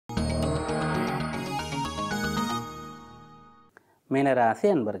மீனராசி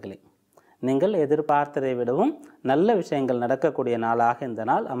அன்பர்களே, நீங்கள் எதிர்பார்த்ததை விடவும் நல்ல விஷயங்கள் நடக்கக்கூடிய நாளாக இந்த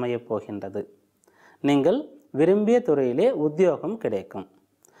நாள் அமையப் போகின்றது. நீங்கள் விரும்பிய துறையிலே உத்தியோகம் கிடைக்கும்.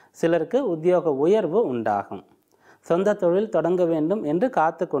 சிலருக்கு உத்தியோக உயர்வு உண்டாகும். சொந்த தொழில் தொடங்க வேண்டும் என்று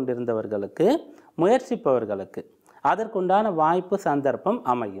காத்து கொண்டிருந்தவர்களுக்கு, முயற்சிப்பவர்களுக்கு அதற்குண்டான வாய்ப்பு சந்தர்ப்பம்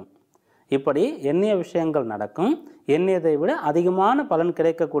அமையும். இப்படி எண்ணிய விஷயங்கள் நடக்கும். எண்ணியதை விட அதிகமான பலன்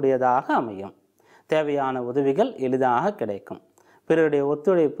கிடைக்கக்கூடியதாக அமையும். தேவையான உதவிகள் எளிதாக கிடைக்கும். பிறருடைய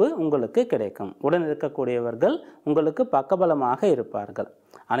ஒத்துழைப்பு உங்களுக்கு கிடைக்கும். உடன் இருக்கக்கூடியவர்கள் உங்களுக்கு பக்கபலமாக இருப்பார்கள்.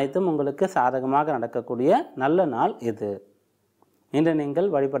 அனைத்தும் உங்களுக்கு சாதகமாக நடக்கக்கூடிய நல்ல நாள் இது. இன்று நீங்கள்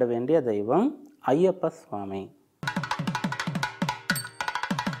வழிபட வேண்டிய தெய்வம் ஐயப்ப சுவாமி.